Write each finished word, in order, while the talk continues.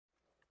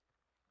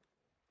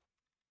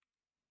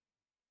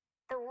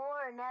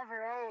war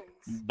never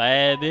ends.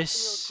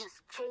 Babies. The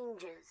battlefield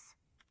just changes.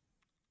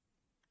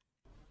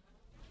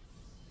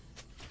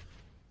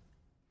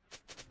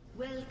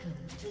 Welcome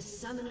to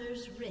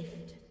Summoner's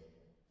Rift.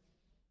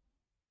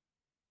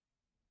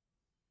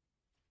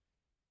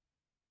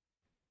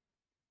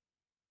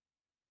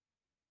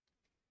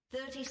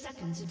 "30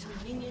 seconds until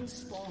minions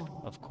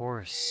spawn." Of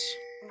course.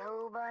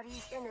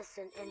 Nobody's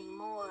innocent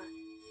anymore.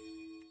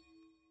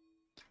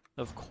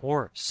 Of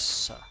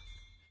course.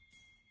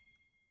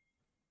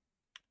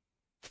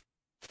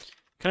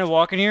 Can I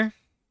walk in here?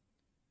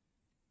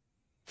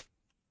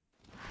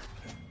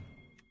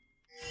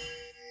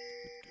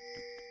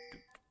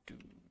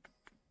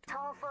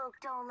 Tall folk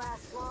don't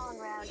last long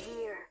around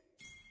here.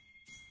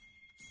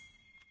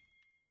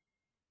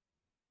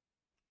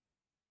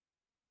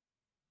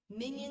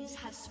 Minions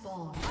have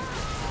spawned.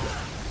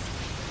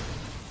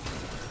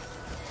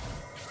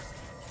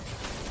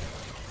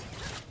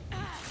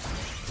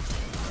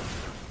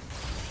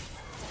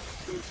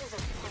 This is a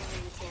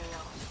fairy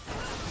tale.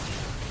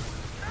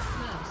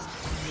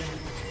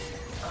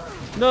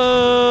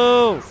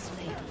 No!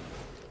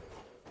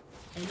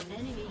 An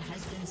enemy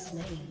has been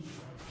slain.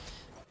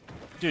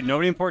 Dude,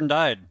 nobody important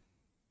died.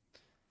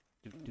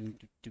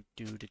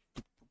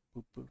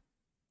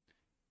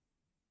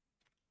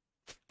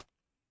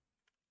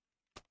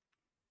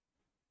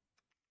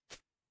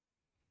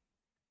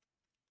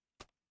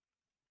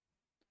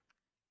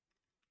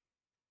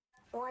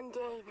 One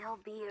day there'll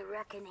be a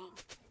reckoning.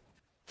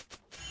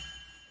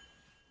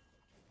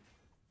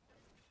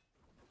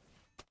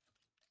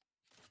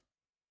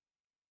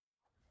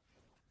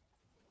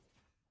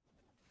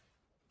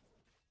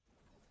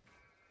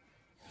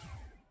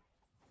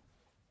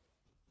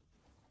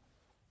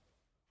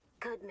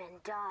 Good men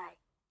die.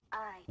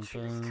 I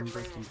choose to live.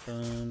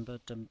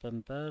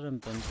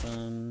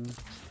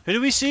 Who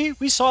did we see?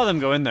 We saw them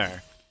go in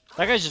there.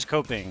 That guy's just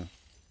coping.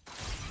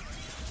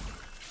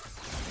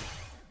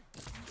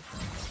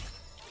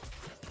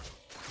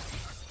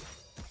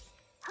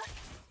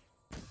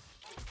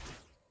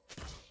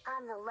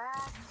 I'm the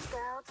last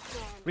scout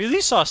standing. We at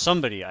least saw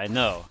somebody, I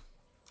know.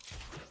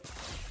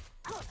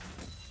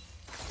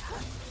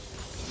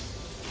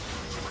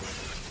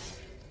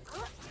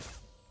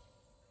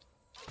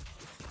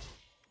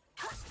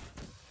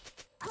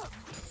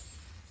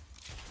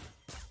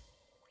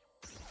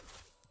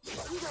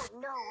 You don't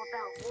know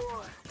about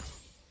war.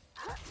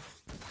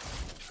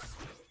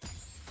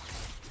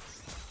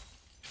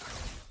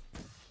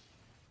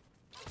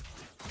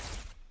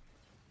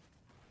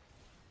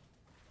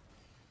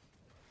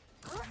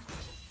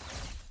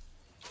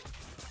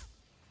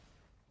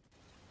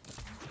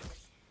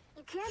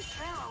 You can't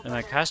tell. And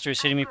my but caster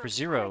is hitting me I for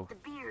 0. the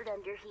beard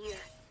under here.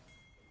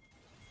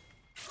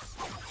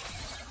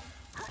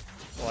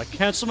 Well, I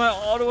cancel my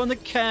auto on the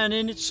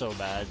cannon. It's so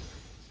bad.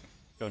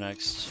 Go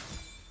next.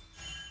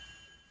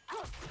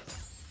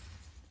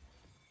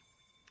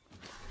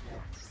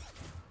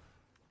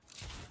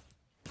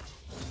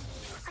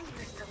 I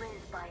used to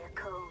live by a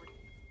code.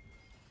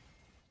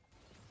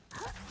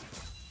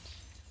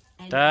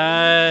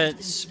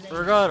 That's...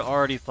 Urgot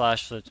already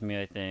flash flipped me,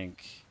 I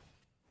think.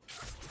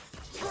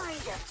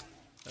 Kinda.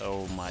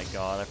 Oh my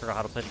god, I forgot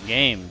how to play the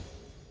game.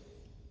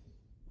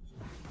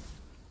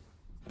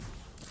 We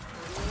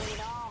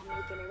ain't all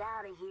making it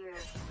out of here.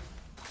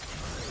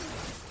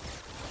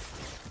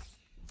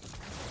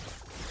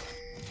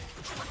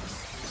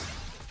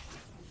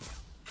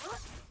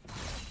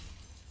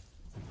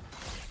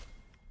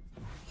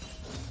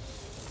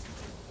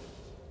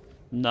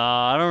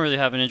 Nah, I don't really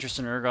have an interest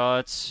in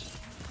Urgots.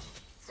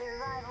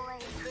 Survival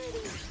ain't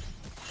pretty.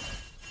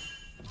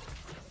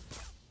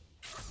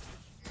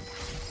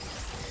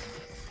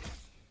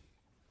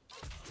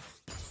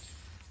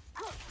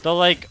 The,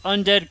 like,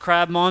 undead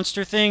crab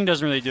monster thing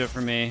doesn't really do it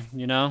for me,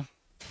 you know?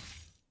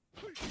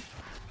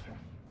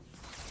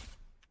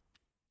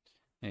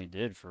 Yeah, he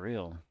did, for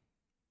real.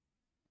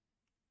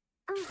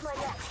 Who's my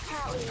next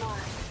tally mark?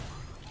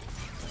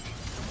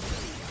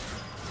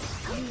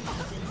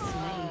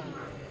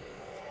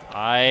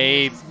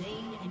 I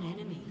Slain an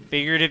enemy.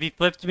 figured if he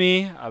flipped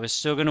me, I was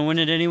still gonna win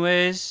it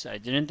anyways. I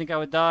didn't think I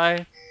would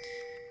die.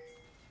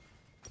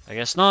 I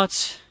guess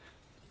not.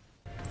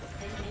 An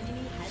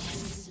enemy has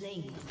been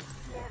slain.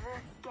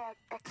 Never get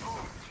attached.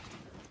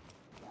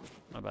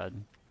 My bad.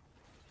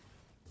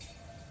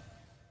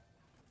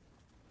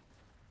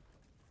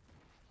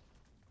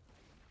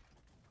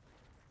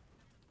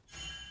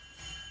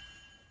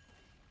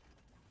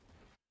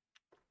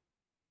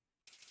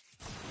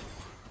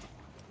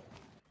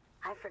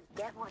 I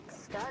forget what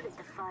started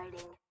the fighting.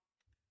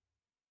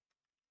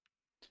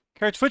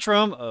 Carrot Twitch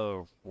room.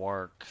 Oh,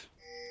 work.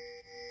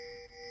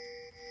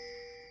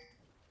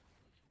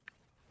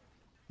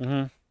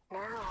 Now,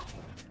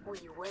 we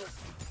wait.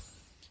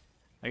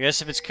 I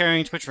guess if it's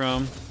carrying Twitch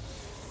room,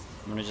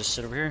 I'm gonna just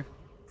sit over here.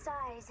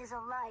 Size is a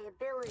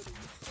liability.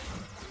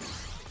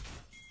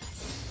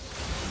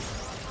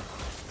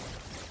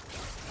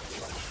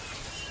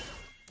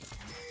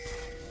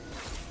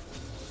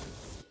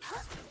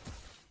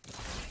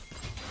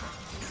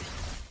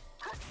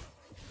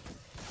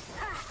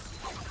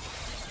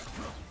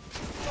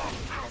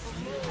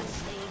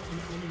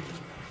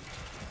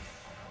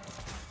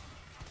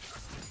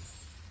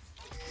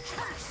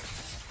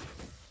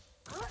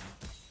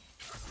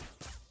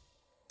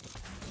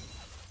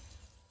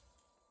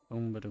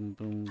 Boom, ba-dum,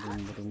 boom,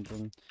 boom, ba-dum,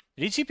 boom.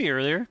 Did he TP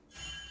earlier?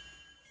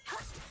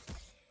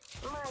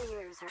 My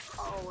ears are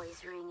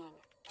always ringing.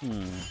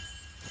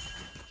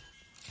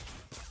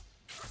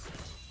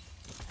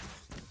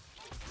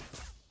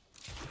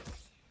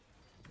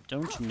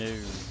 Don't know.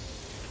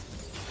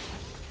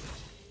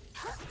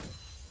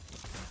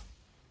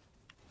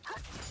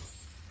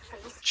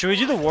 Should we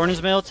do the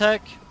Warden's Mail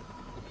tech?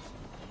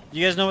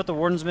 You guys know what the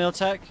Warden's Mail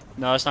tech?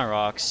 No, it's not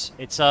rocks.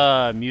 It's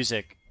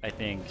music, I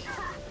think.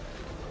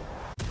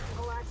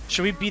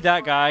 Should we be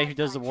that guy who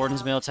does the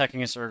Warden's Mail tech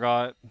against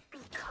Urgot?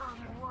 Become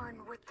one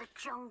with the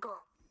jungle.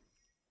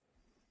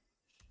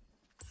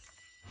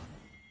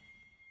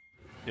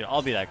 Dude,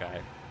 I'll be that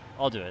guy.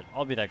 I'll do it.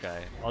 I'll be that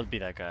guy. I'll be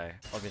that guy.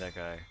 I'll be that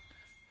guy.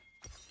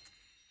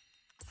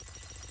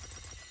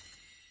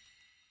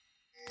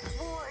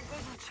 War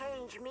didn't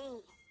change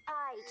me.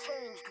 I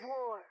changed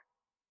war.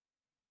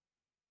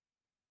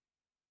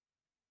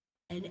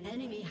 An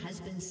enemy has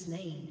been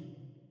slain.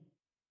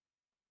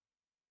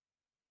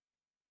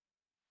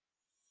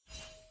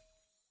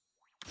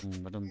 You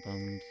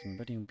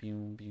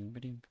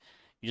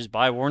just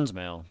buy Warden's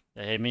Mail.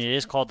 I mean, it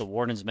is called the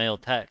Warden's Mail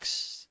tech.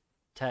 So.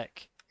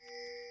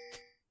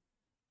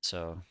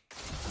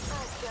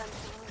 I've done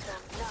things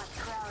I'm not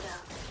proud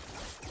of.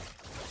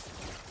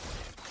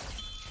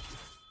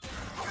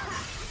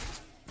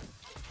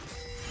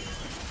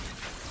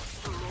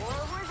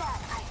 More were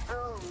that I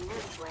own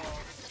this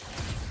land.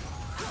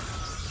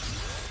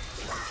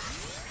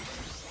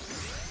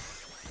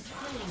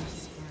 Killing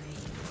spree.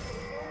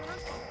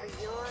 For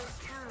yours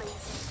truly.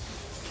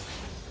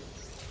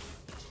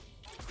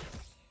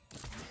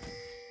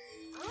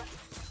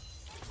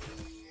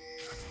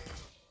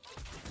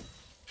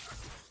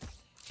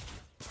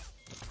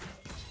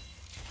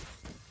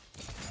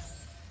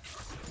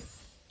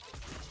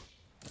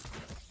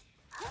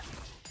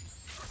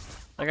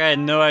 Like, I had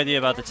no idea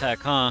about the tech,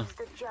 huh?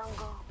 The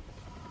jungle.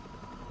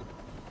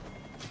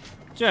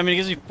 Dude, I mean, it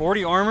gives me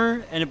 40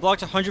 armor, and it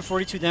blocked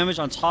 142 damage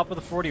on top of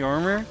the 40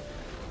 armor.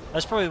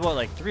 That's probably, what,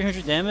 like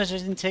 300 damage I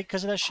didn't take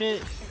because of that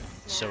shit?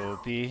 So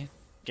OP.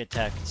 Get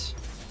teched.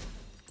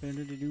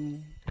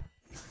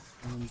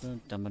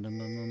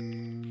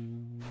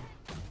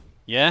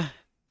 Yeah?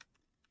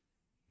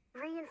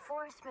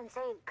 Reinforcements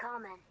ain't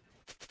coming.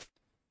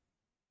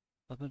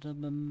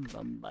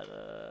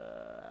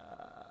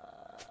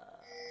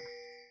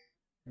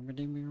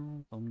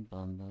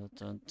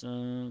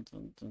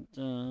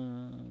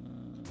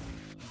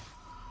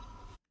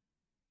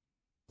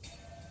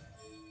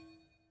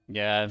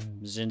 Yeah,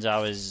 Xin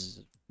Zhao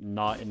is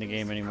not in the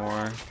game anymore.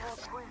 How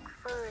quick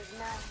fur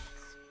ignites.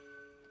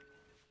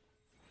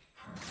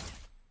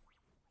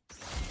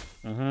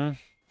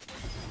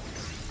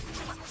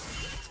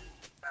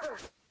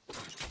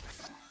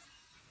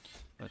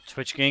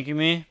 Twitch ganking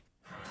me?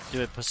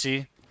 Do it,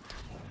 pussy.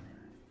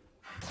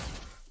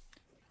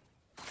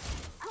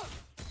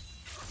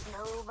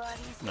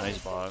 Nobody's Nice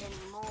safe bot.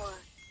 anymore.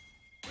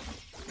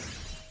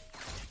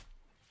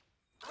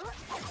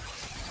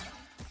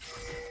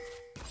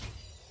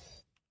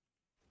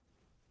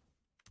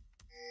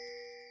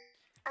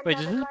 Wait,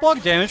 does this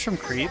block damage from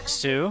creeps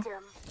too?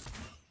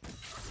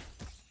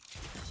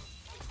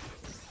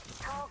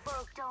 Tall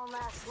folk don't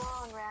last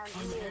long round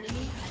An here.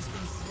 enemy has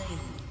been slain.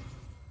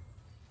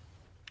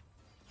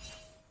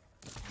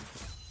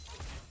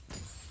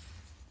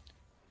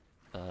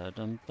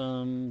 Ba-dum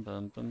bum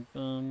bum bum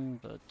bum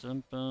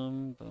ba-dum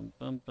bum bum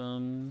bum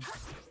bum.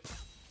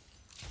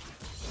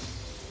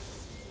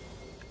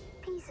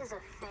 Pieces of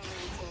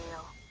fairy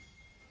tale.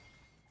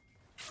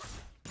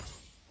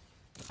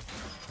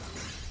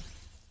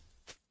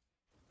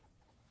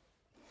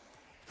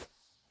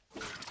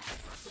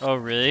 Oh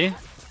really?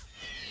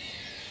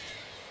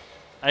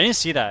 I didn't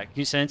see that. Can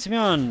you send it to me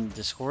on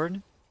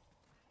Discord?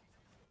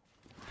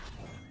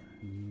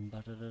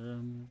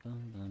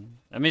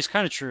 I mean, it's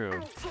kind of true.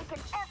 I'm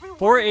taking everyone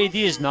 4 with AD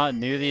is me. not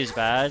nearly as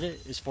bad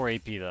as 4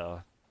 AP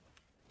though.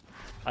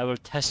 I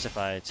would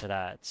testify to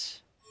that.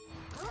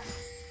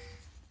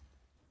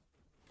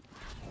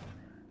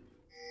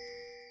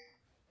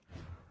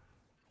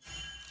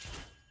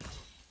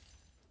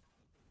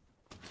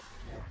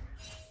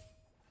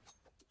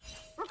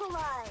 Look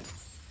alive.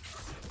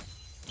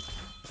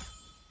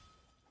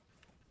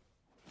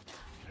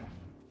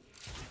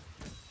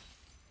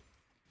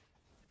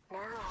 Now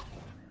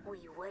we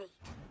wait.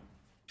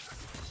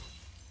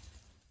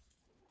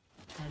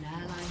 An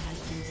ally has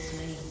been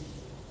slain.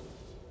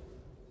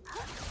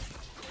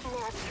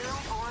 Natural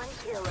born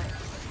killer.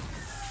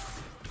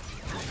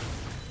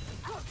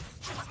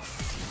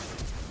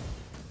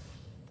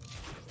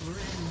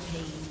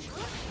 Rampage.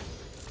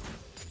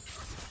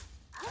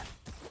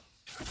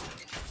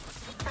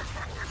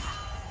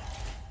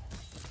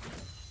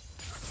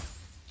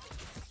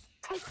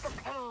 Take the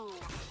pain.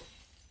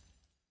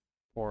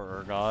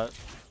 Poor Urgot.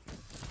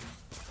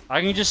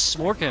 I can just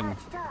smork him.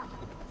 Patched up.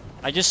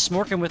 I just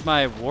smork him with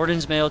my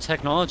Warden's Mail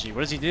technology.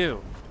 What does he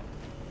do?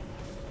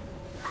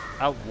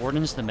 Out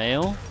Wardens the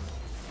mail?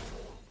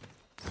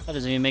 That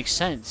doesn't even make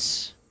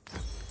sense.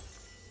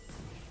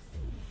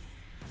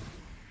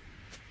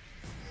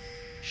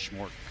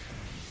 Schmork.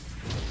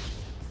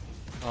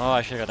 Oh,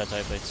 I should have got that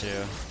type blade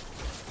too.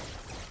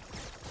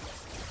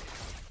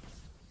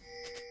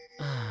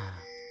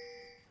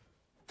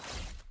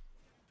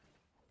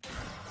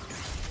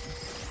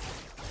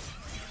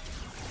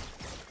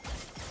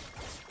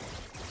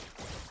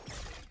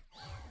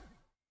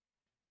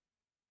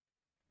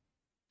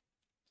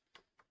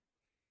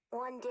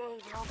 One day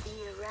there'll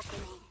be a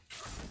reckoning.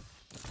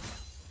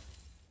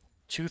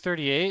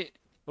 238?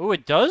 Oh,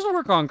 it does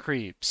work on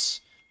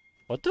creeps.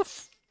 What the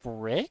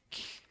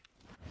frick?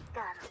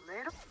 Got a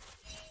little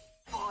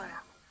for 'em.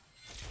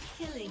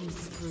 Killing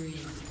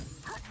spree.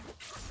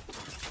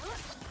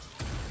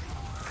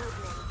 Good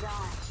men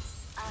die.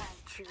 I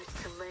choose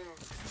to live.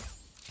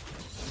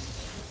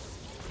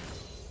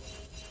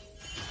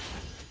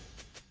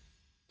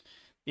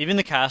 Even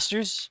the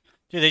casters?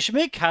 Dude, they should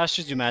make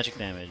casters do magic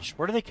damage.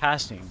 What are they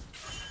casting?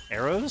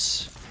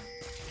 Arrows?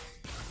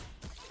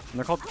 And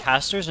they're called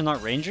casters and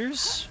not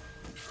rangers?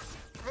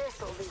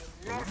 This'll be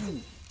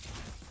messy.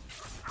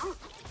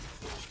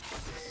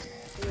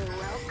 You're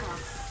welcome.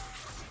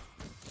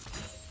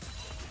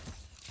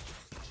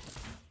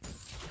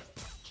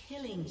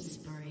 Killing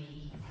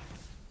spree.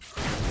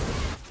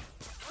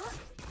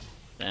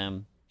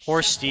 Damn.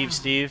 Poor Steve.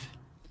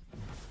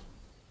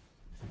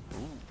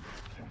 Ooh.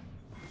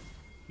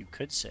 You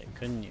could say,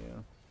 couldn't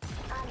you?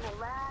 I'm the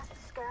last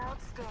scout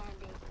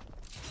standing.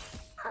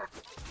 Huh.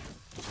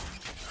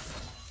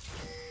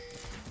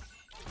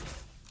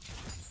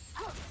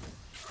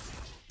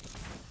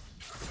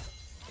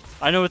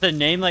 I know with a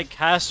name like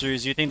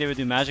casters, you think they would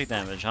do magic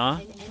damage, huh?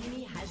 An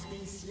enemy has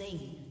been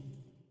slain.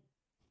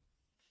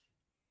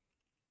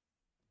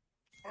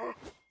 You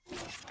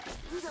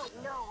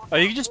don't know. Oh,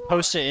 you can just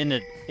post it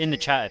in the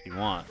chat if you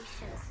want, You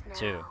should've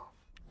too. known.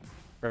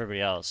 For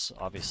everybody else,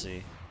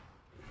 obviously.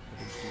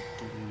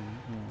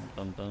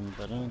 Bum, bum,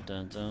 ba-dum,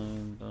 dun,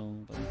 dun,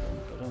 bum, bum, bum,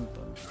 ba-dum,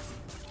 bum.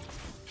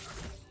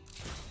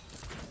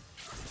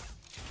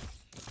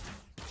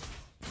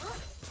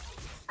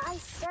 I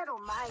settle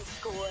my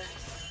score.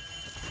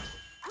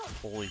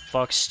 Holy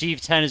fuck, Steve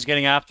 10 is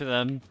getting after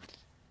them.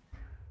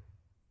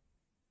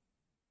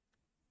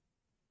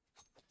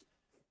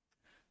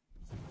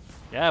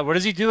 Yeah, what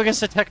does he do against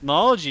the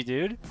technology,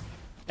 dude?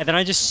 And then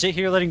I just sit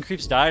here letting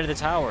creeps die to the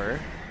tower.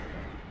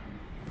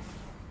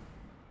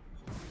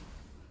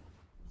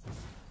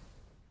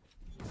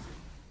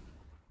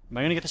 Am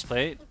I gonna get this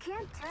plate? You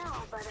can't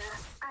tell, but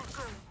I've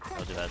grown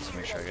I'll do that to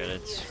make sure I get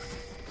it.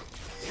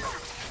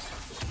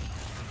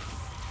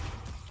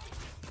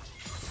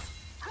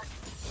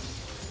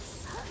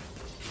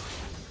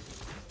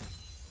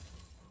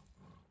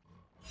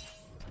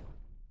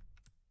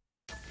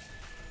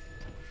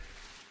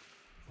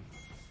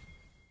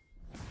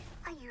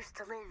 I used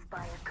to live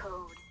by a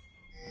code.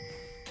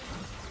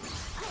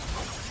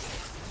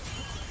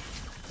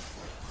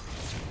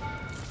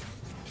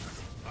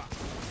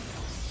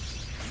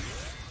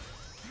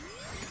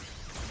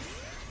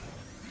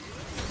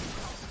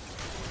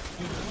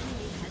 An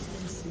enemy has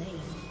been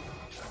slain.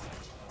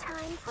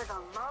 Time for the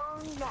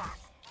long nap.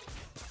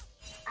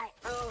 I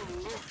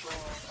own this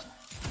land.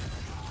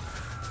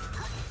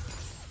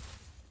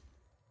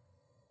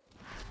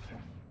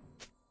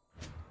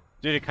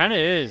 Dude, it kinda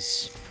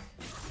is.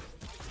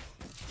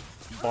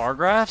 Bar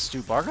graphs?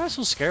 Dude, bar graphs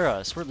will scare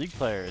us. We're League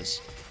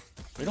players.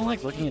 We don't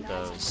like looking at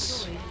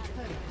those.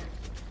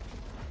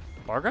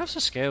 Bar graphs are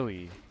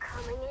scary.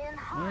 Coming in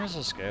hot. Where's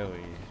a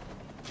scary?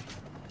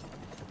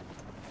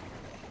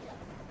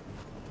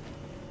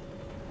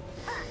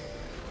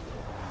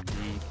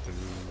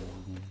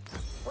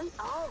 We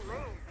all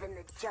live in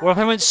the jungle. What if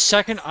I went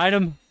second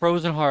item,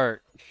 Frozen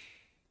Heart?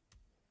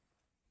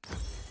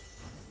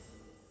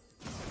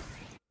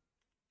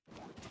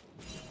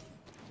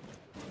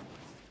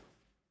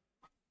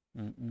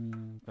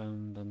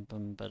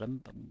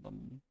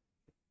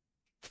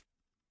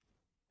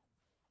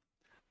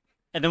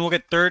 And then we'll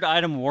get third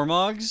item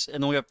Warmogs,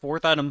 and then we'll get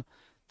fourth item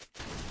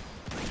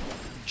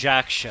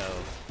Jack Show.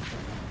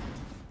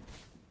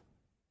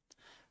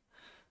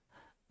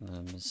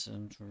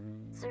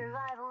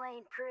 Survival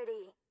ain't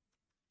pretty.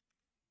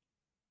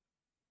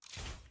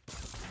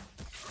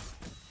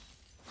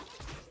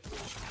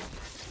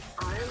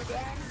 Armed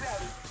and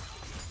ready.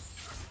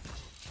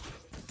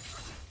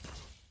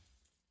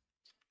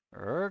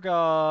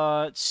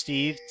 Urgot,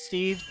 Steve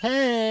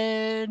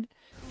 10.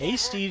 Hey,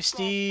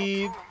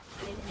 Steve.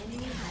 An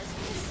enemy has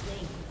been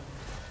slain.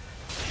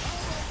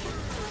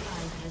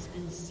 Ally has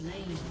been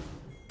slain.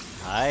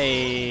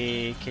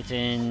 Hi,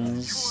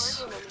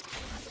 kittens.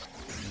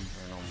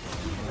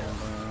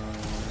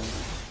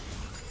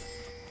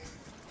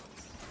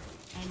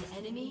 An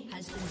enemy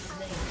has been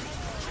slain.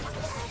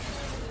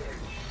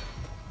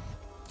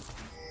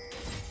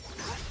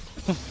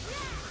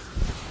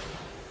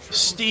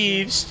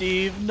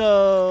 Steve,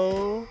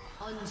 no.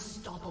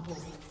 Unstoppable.